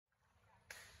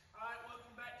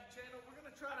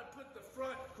try to put the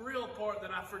front grill part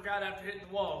that I forgot after hitting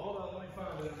the wall. Hold on, let me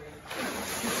find it.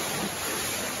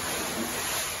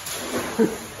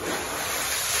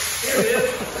 Here it is.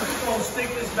 I'm gonna stick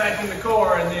this back in the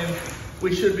car and then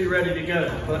we should be ready to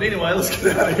go. But anyway, let's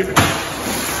get out of here.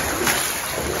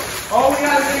 All we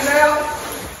gotta do now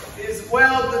is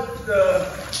weld the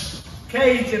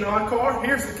cage in our car.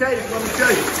 Here's the cage, let me show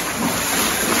you.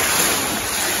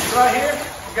 Right here,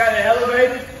 we got it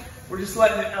elevated. We're just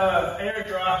letting it air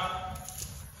dry.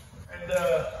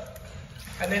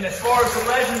 And then as far as the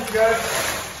legends go,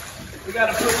 we got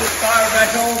to put this tire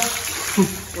back on.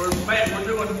 We're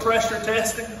doing the pressure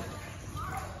testing.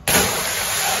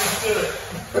 Let's do it.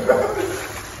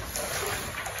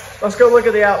 Let's go look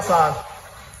at the outside.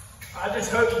 I just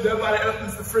hope nobody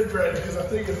opens the refrigerator because I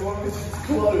think as long as it's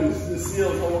closed, the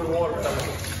seal's holding water out of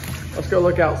it. Let's go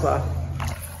look outside.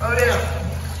 Oh yeah.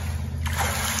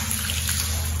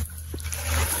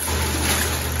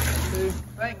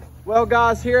 Well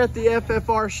guys, here at the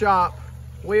FFR shop,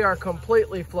 we are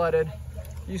completely flooded.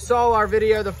 You saw our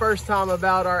video the first time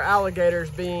about our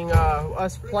alligators being,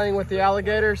 us playing with the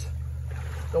alligators.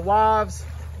 The wives,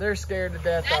 they're scared to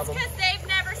death of them. That's because they've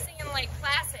never seen Lake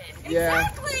Placid. Yeah,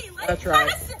 exactly, Lake that's right.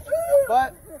 Placid.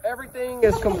 But everything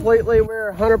is completely,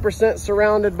 we're 100%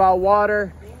 surrounded by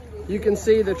water. You can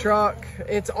see the truck,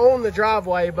 it's on the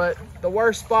driveway, but the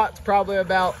worst spot's probably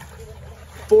about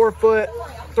 4 foot,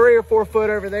 3 or 4 foot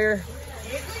over there.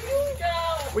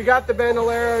 We got the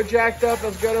Bandolero jacked up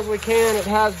as good as we can. It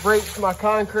has breached my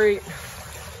concrete.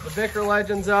 The Vicar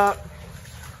Legends up,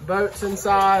 boats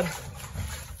inside,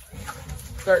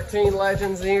 13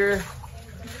 Legends here,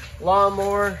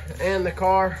 lawnmower, and the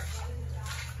car.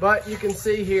 But you can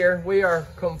see here, we are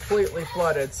completely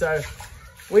flooded. So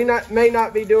we may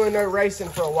not be doing no racing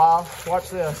for a while. Watch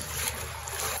this.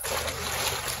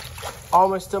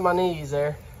 Almost to my knees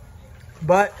there.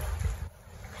 But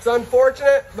it's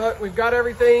unfortunate, but we've got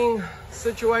everything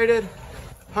situated.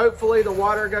 Hopefully the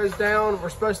water goes down. We're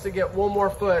supposed to get 1 more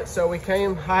foot. So I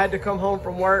had to come home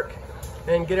from work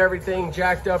and get everything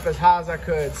jacked up as high as I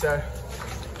could. So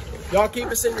y'all keep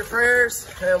us in your prayers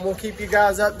and we'll keep you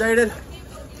guys updated.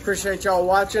 Appreciate y'all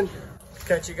watching.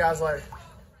 Catch you guys later.